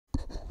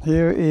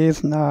Here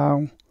is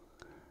now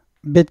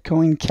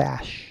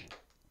BitcoinCash.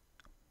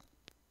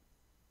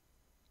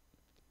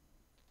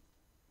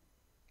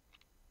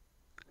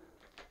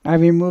 I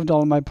removed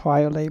all my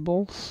prior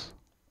labels.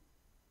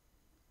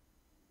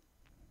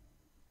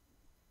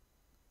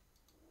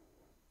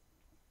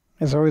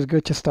 It's always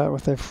good to start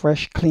with a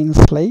fresh, clean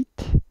slate.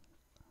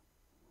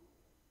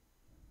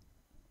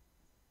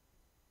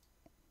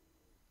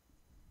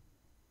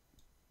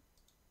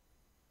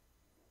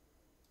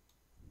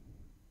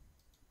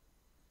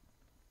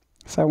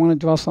 So I want to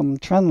draw some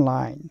trend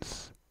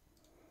lines.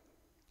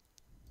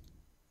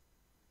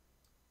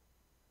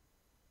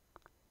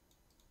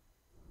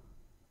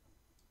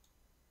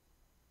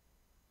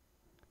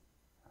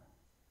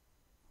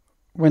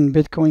 When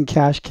Bitcoin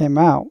Cash came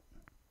out,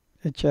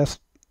 it just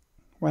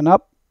went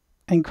up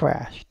and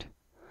crashed.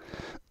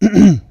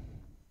 But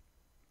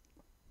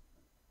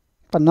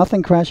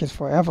nothing crashes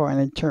forever, and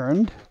it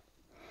turned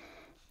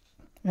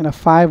in a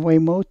five-way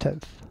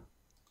motive.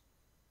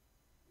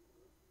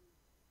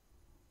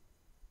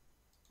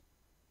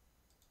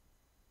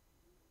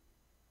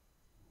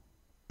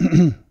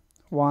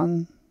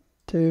 One,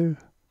 two,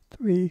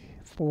 three,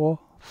 four,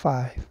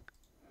 five.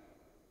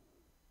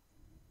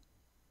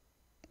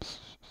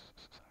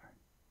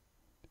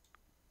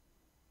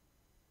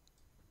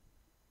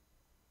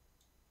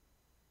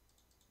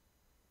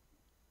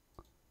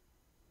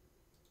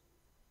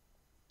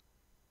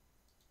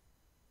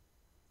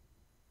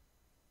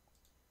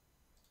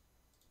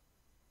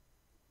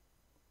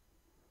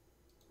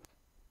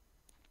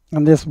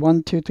 And this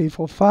 1, 2, 3,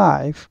 4,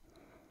 5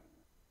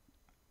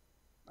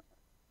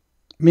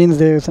 means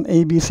there's an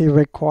ABC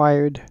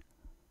required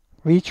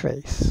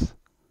retrace.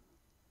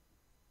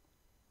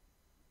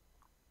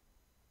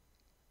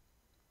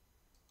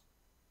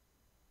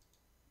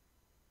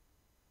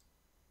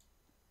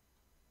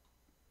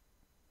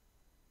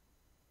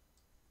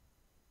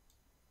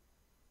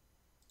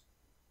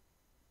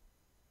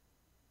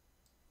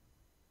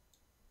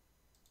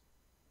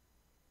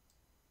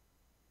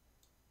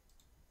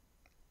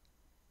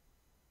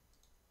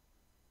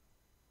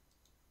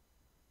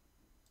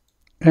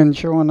 And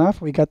sure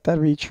enough, we got that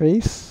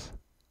retrace.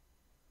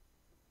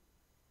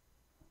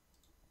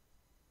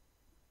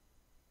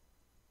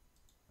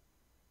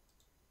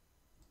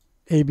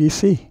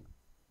 ABC.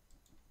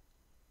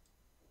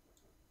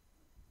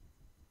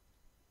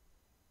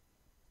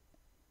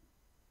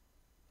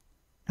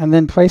 And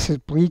then prices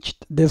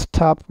breached this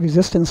top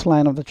resistance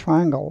line of the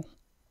triangle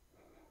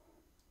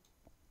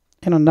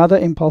in another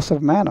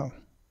impulsive manner.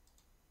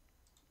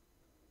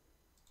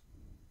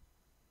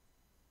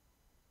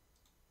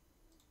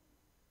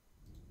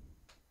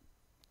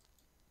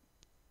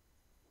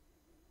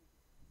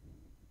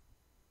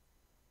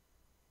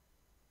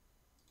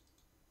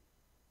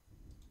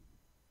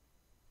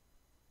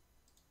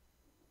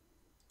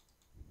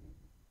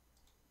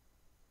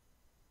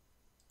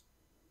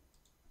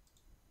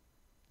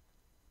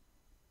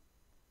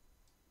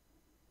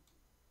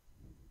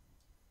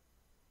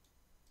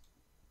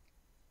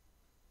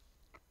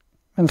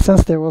 And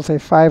since there was a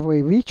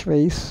five-way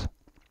retrace,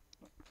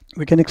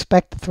 we can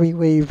expect a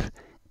three-wave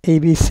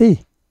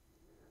ABC.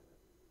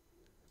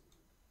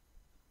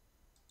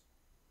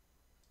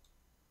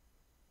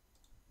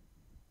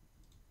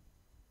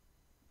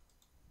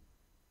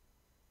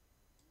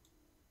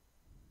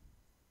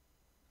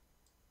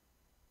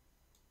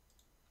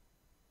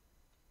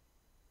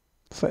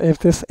 So if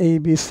this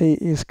ABC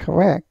is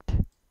correct,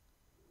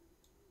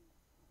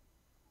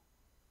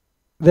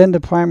 then the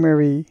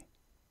primary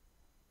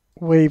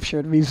wave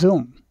should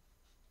resume.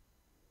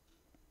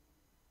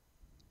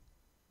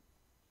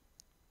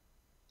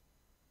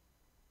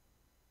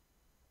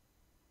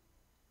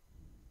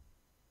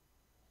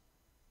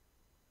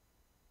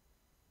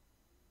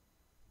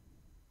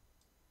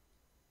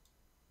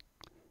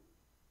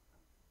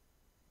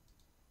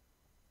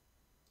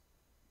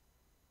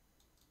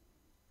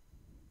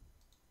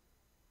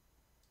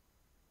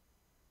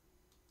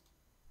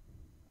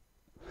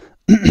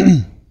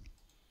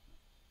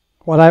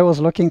 What I was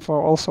looking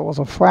for also was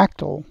a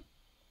fractal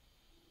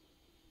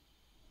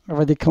of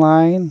a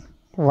decline,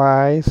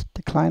 rise,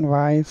 decline,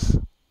 rise,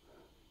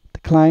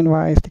 decline,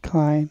 rise,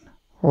 decline,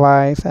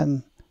 rise,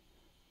 and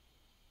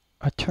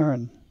a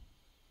turn.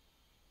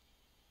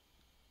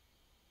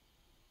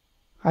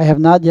 I have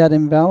not yet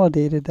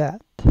invalidated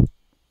that.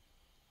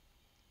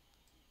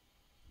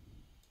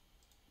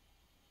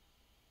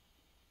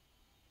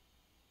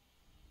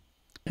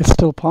 It's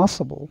still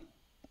possible.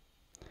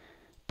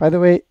 By the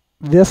way,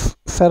 this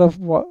set of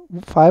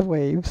five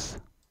waves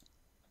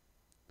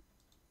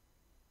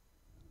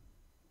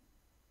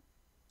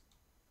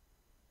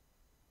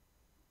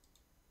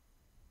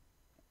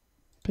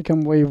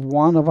become wave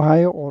 1 of a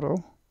higher order.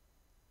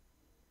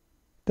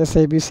 This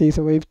ABC is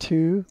a wave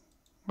 2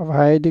 of a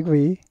higher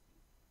degree.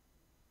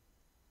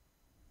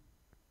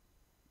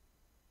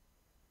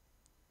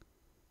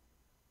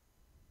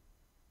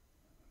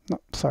 No,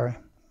 sorry.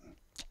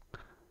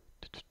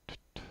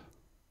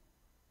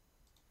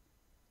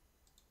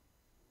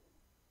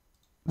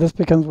 This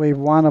becomes wave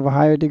 1 of a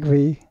higher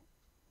degree.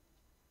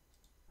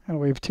 and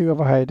wave 2 of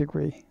a higher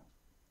degree.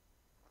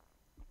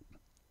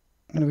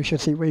 And we should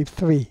see wave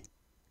 3.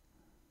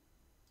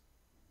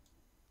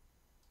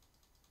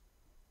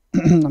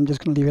 I'm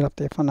just going to leave it up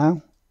there for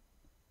now.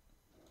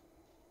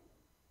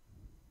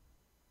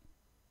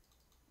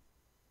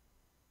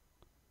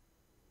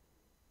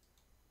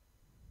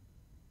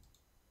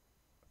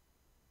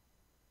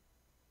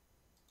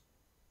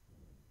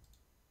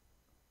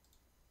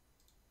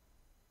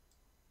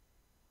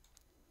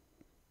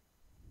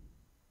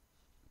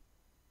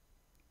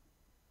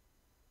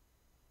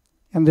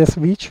 And this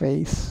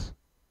retrace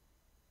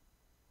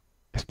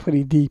is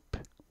pretty deep.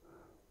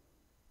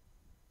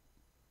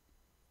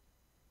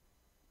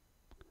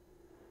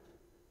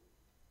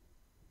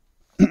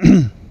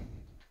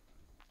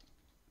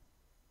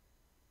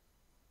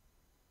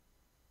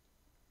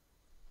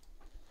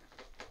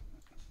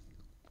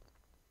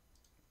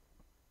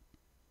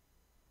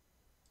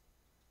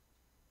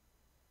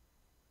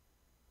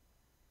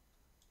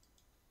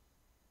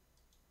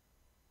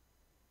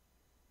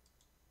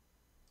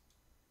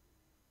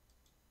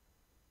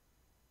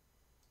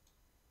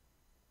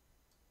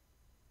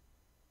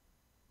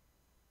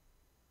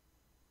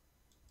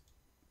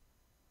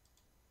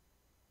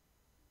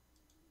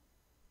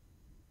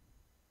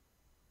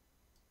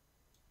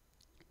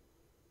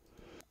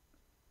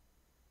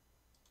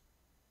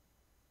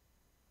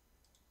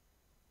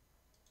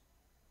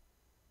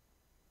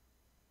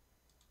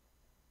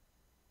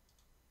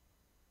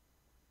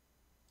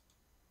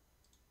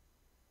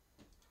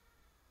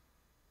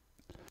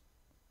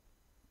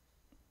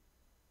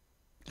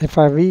 If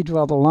I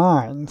redraw the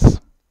lines,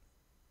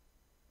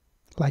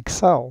 like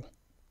so,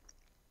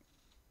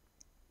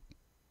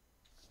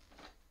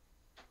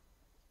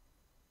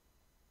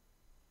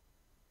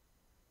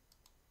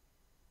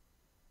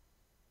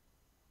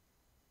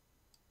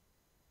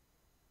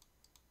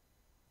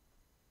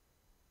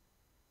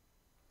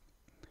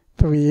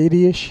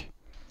 $380-ish,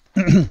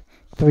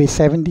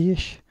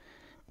 $370-ish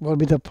will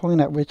be the point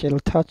at which it'll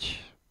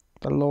touch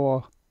the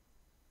lower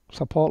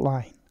support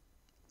line.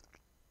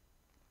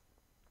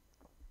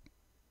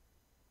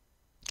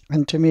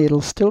 And to me,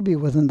 it'll still be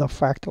within the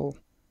fractal.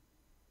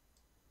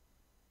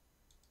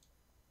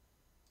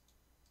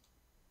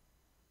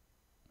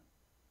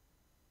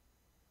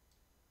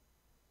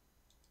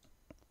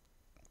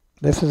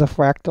 This is a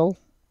fractal,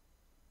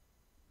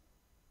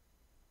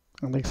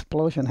 and the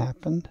explosion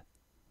happened.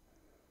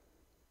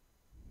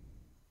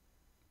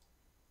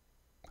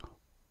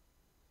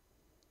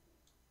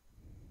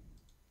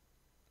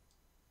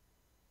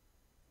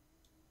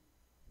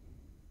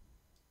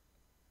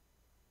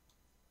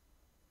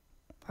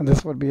 And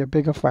this would be a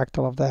bigger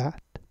fractal of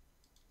that.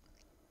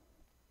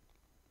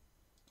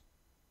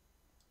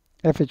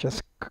 If it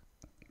just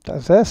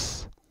does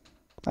this,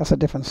 that's a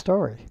different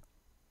story.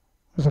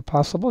 Is it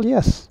possible?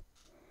 Yes.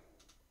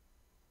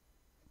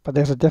 But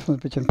there's a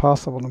difference between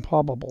possible and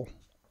probable.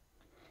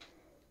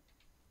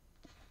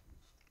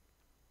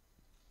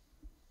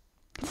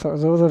 So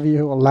those of you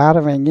who are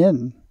laddering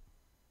in,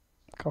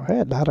 go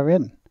ahead, ladder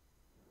in.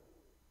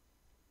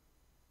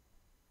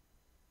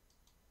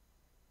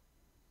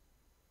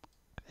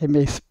 It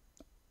may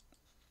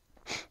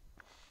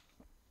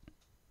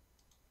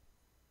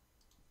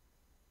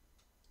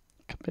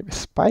maybe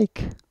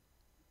spike.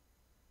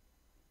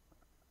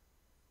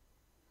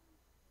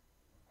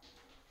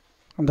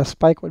 And the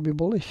spike would be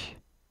bullish.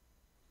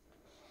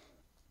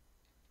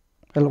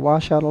 It'll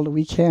wash out all the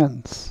weak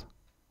hands.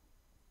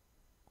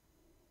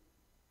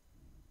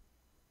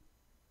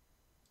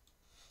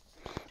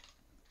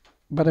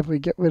 But if we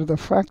get rid of the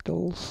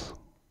fractals,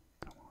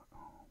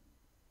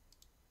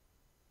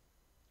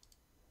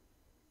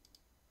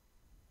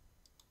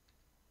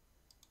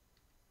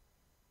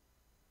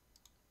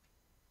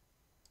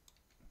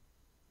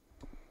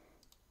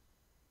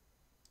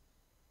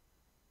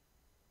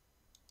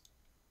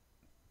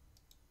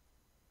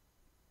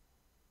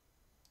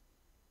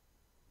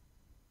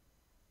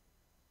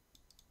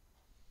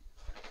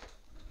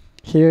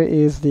 here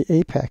is the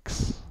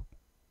apex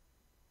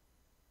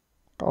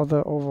of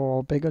the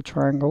overall bigger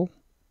triangle.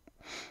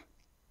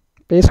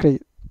 Basically,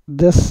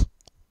 this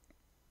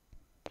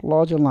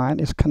larger line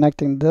is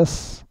connecting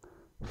this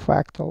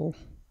fractal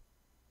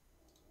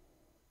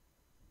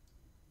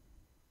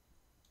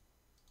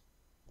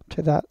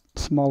to that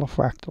smaller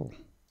fractal.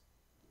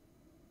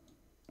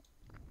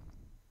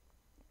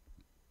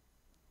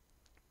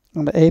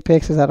 And the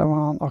apex is at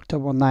around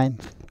October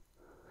 9th.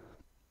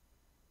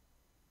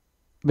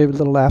 Maybe a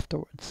little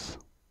afterwards.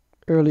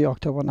 Early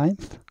October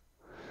 9th.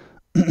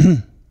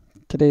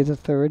 Today is the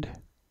 3rd.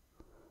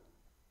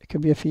 It could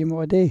be a few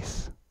more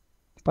days.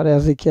 But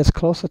as it gets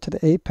closer to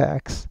the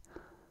apex,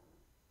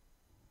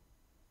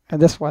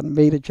 and this one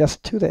made it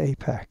just to the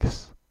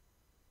apex.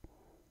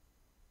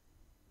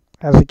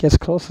 As it gets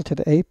closer to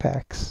the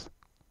apex,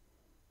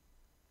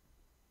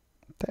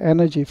 the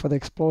energy for the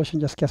explosion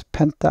just gets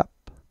pent up.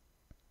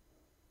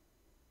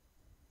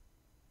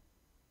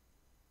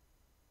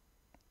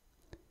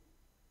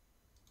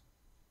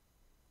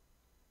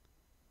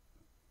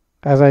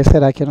 As I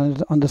said, I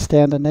can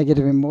understand the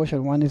negative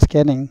emotion one is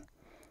getting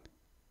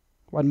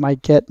one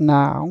might get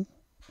now,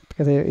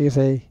 because there is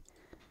a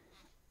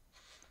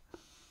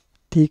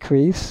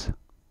decrease.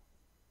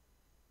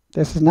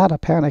 This is not a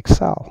panic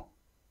sell.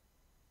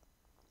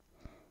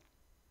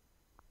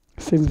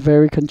 It seems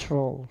very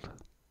controlled.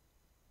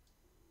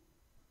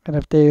 And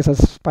if there is a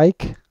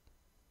spike,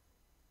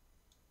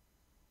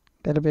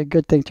 that'll be a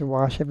good thing to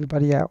wash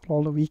everybody out,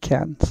 all the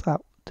weekends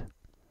out.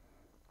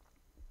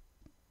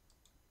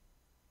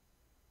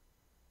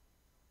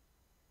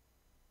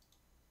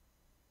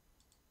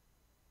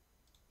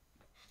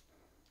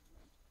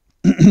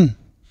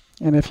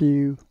 And if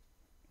you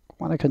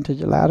want to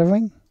continue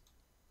laddering,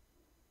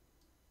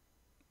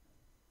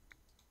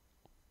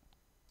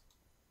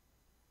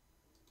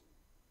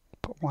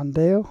 put one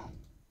there.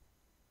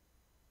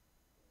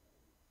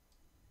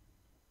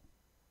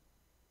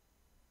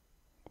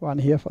 One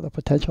here for the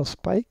potential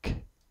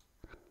spike.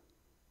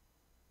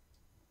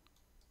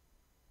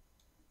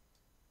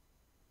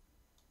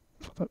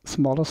 For the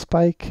smaller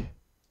spike.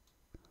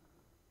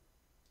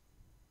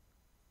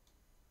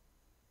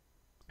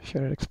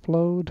 Should it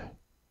explode?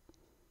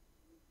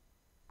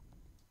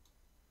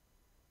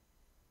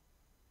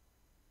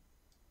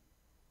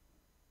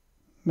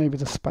 Maybe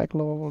the spike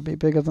lower will be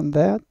bigger than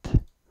that.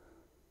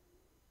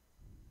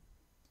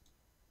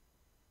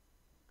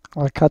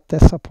 I'll cut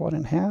this support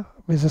in half,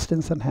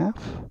 resistance in half.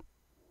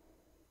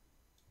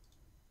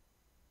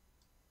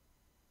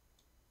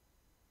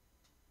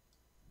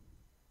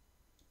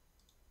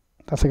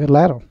 That's a good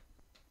ladder.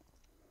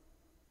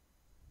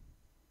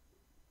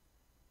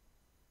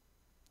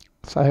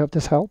 So I hope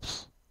this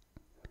helps.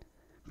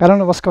 I don't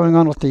know what's going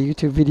on with the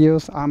YouTube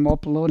videos I'm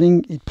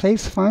uploading. It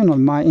plays fine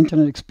on my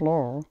Internet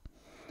Explorer.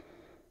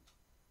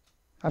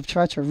 I've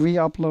tried to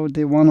re-upload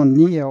the one on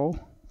Neo.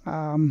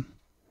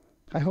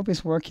 I hope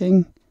it's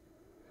working.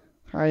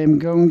 I am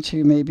going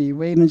to maybe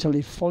wait until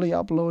it fully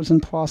uploads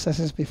and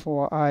processes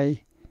before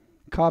I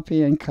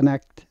copy and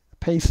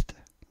paste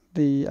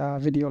the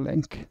video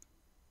link.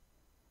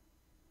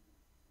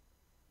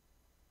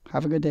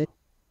 Have a good day.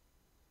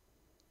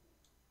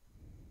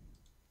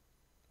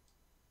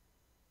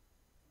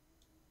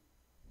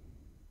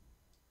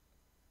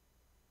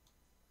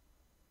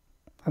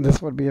 And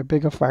this would be a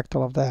bigger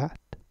fractal of that.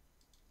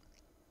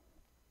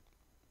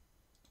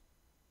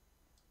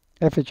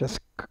 If it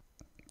just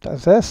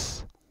does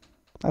this,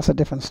 that's a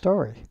different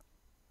story.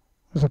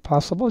 Is it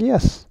possible?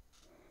 Yes.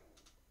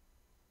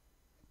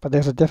 But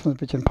there's a difference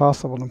between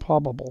possible and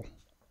probable.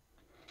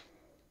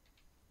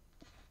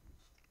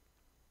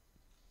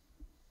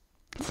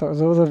 So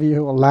those of you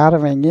who are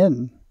laddering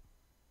in,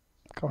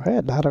 go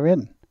ahead, ladder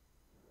in.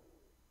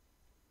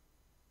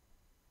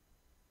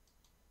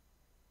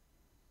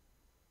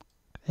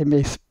 It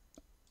may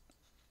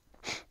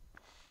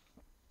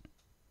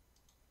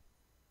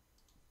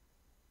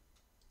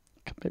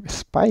maybe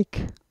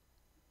spike.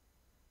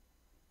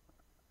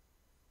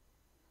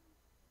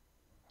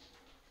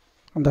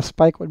 And the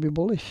spike would be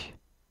bullish.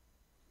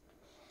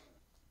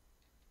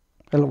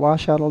 It'll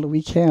wash out all the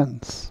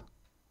weekends.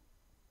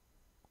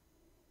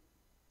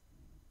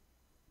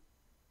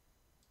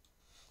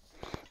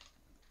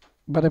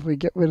 But if we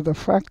get rid of the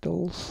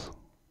fractals,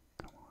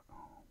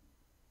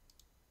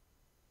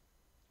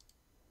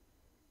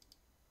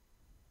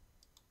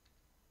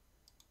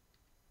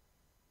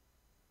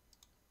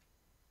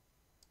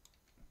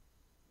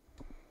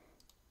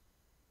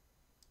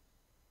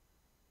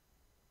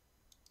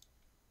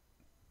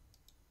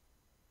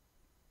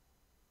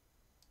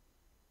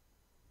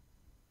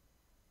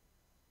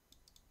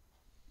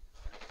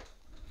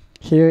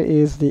 here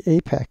is the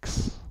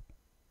apex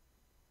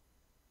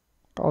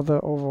of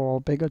the overall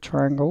bigger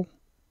triangle.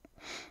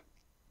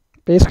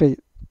 Basically,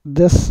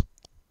 this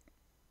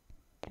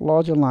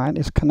larger line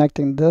is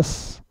connecting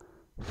this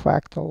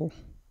fractal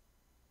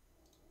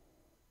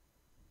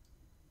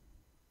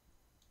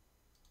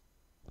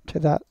to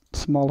that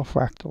smaller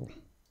fractal.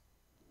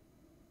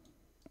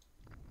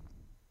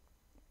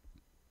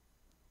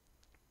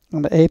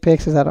 And the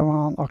apex is at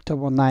around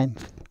October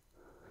 9th.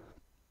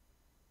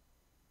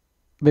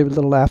 Maybe a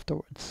little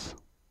afterwards.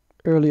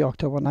 Early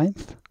October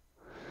 9th.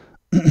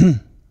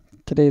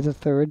 Today the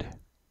 3rd.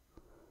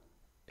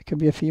 It could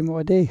be a few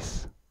more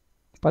days.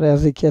 But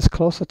as it gets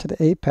closer to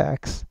the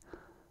apex,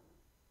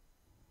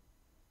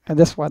 and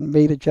this one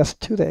made it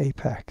just to the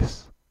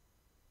apex.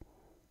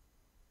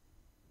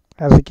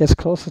 As it gets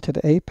closer to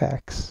the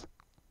apex,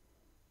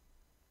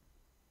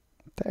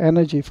 the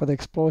energy for the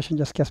explosion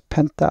just gets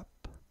pent up.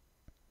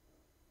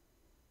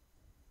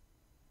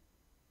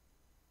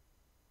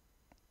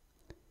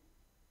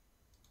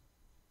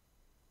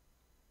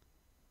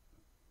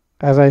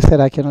 As I said,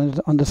 I can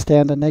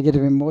understand the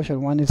negative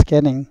emotion one is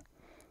getting,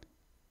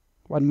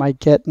 one might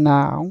get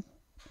now,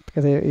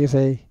 because there is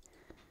a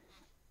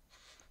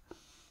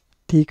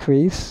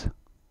decrease.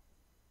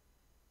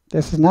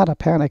 This is not a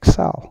panic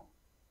sell.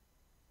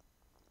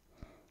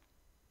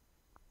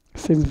 It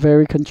seems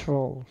very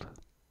controlled.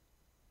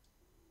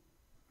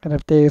 And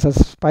if there is a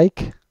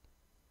spike,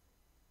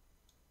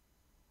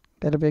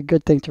 that'll be a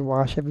good thing to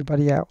wash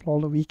everybody out,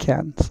 all the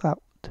weekends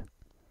out.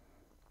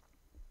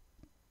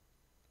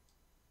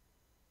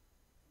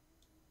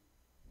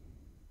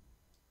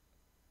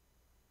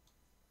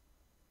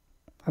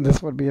 And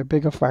this would be a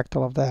bigger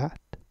fractal of that.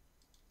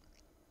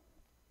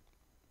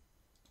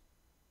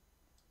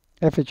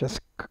 If it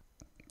just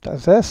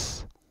does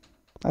this,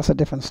 that's a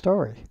different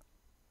story.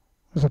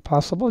 Is it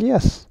possible?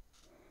 Yes.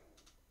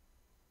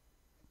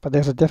 But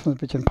there's a difference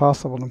between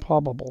possible and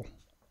probable.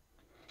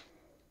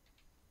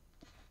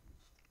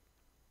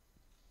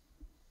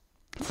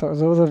 So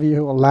those of you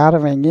who are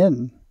laddering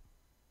in,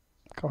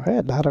 go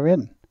ahead, ladder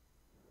in.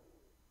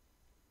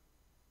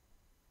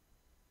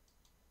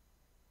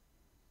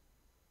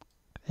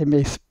 It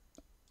may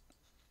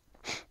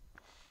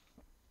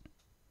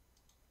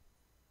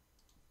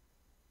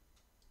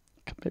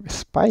maybe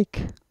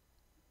spike.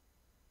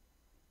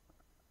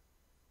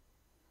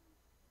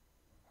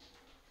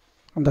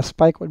 And the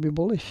spike would be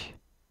bullish.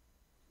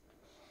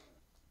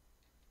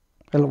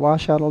 It'll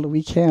wash out all the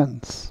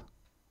weekends.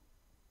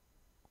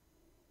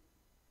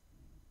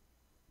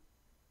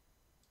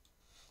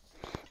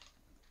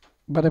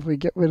 But if we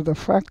get rid of the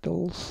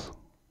fractals,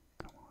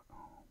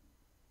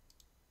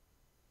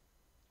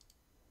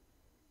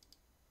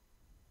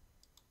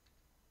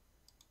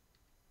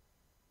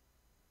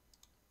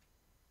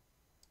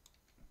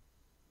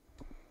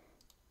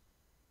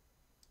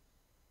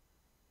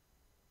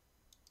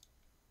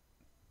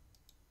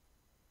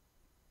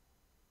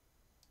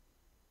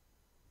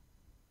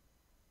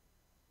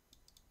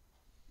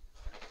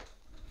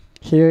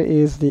 here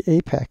is the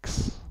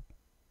apex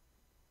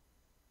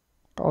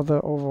of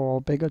the overall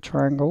bigger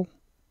triangle.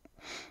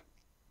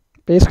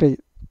 Basically,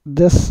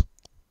 this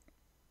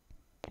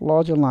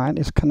larger line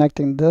is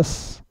connecting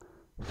this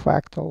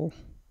fractal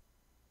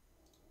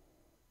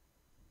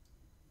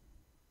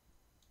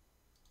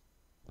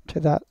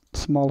to that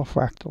smaller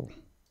fractal.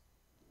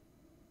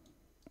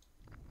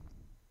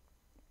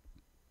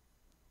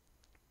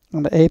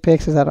 And the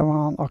apex is at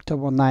around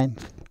October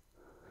 9th.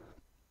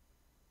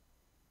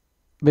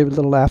 Maybe a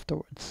little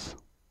afterwards.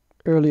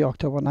 Early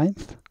October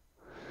 9th.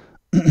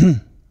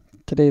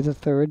 Today's the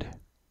 3rd.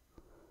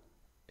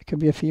 It could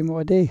be a few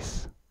more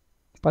days.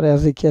 But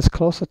as it gets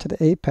closer to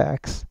the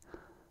apex,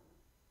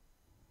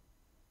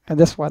 and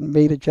this one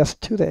made it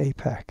just to the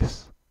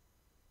apex.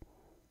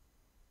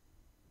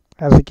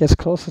 As it gets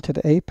closer to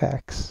the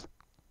apex,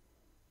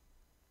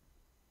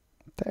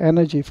 the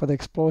energy for the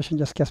explosion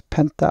just gets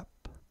pent up.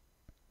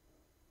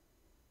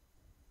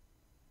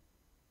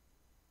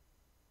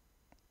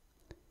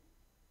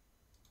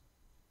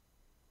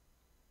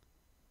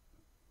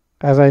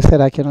 As I said,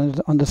 I can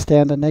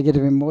understand the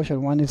negative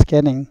emotion one is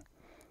getting,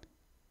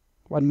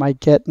 one might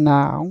get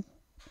now,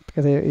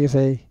 because there is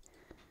a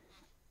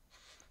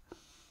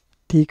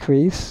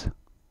decrease.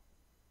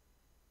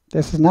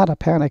 This is not a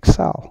panic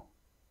sell.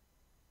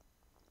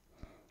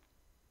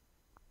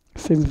 It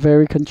seems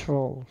very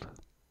controlled.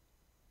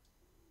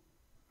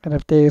 And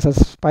if there is a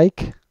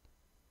spike,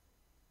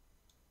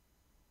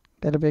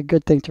 that'll be a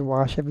good thing to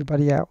wash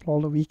everybody out,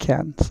 all the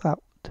weekends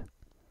out.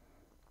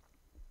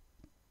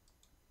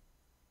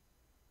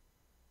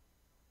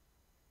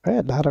 Go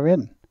ahead, ladder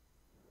in.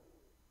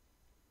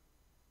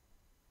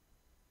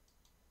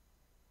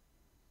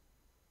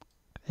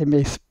 It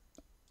may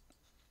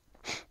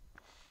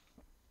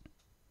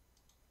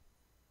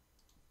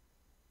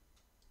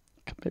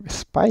maybe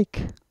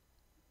spike.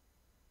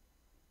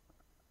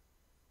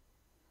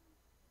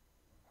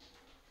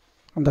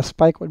 And the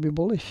spike would be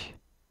bullish.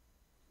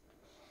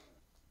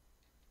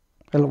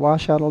 It'll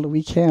wash out all the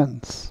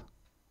weekends.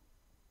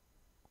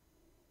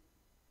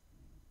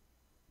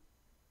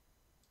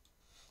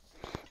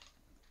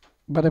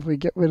 But if we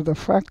get rid of the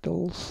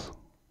fractals,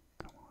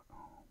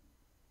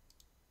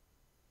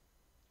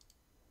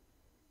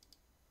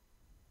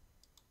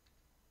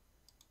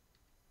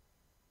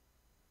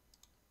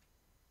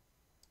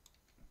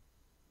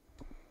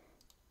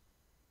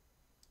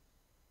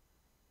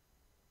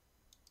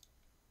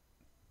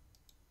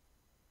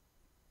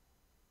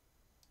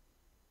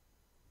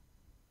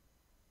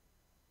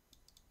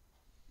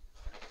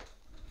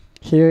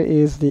 here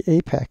is the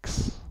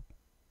apex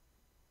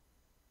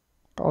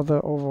of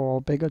the overall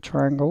bigger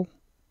triangle.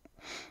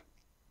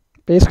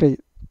 Basically,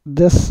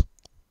 this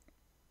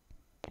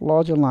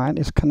larger line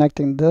is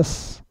connecting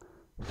this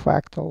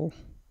fractal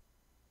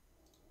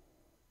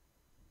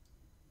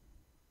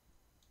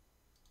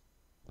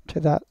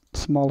to that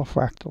smaller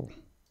fractal.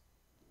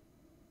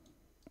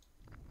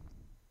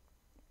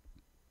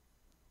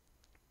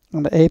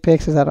 And the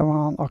apex is at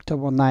around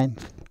October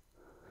 9th.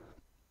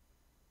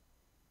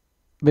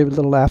 Maybe a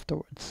little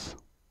afterwards.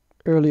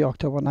 Early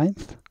October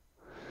 9th.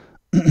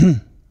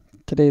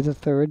 Today's the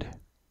 3rd.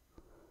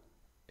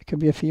 It could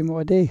be a few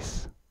more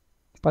days.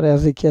 But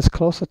as it gets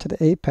closer to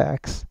the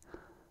apex,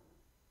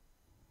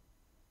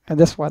 and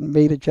this one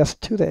made it just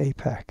to the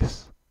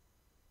apex.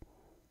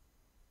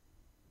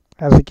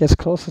 As it gets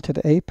closer to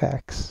the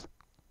apex,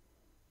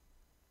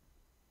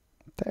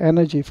 the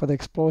energy for the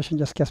explosion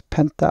just gets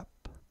pent up.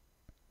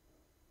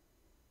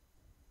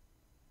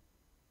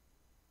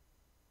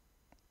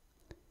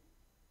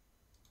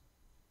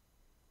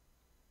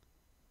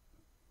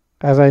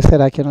 As I said,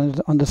 I can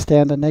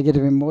understand the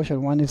negative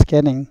emotion one is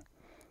getting,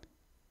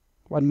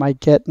 one might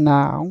get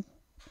now,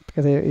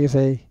 because there is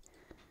a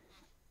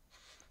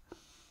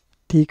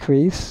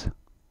decrease.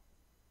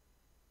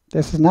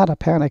 This is not a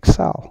panic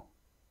sell.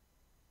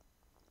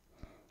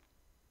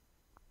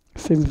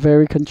 Seems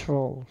very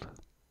controlled.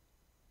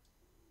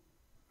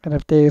 And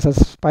if there's a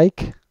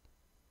spike,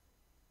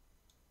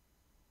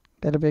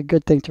 that'll be a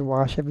good thing to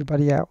wash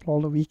everybody out,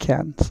 all the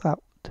weekends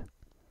out.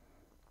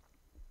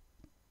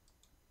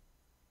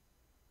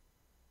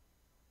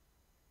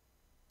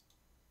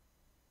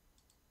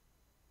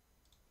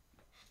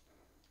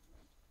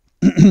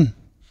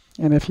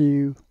 And if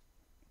you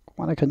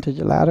want to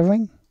continue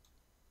laddering,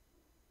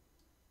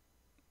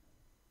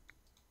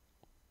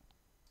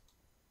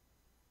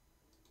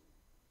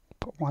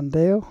 put one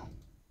there.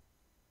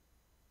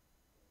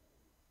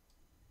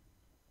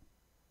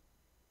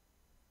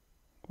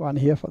 One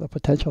here for the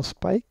potential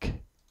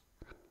spike.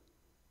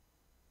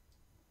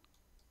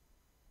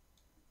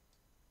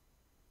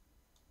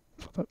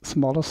 For the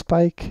smaller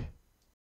spike.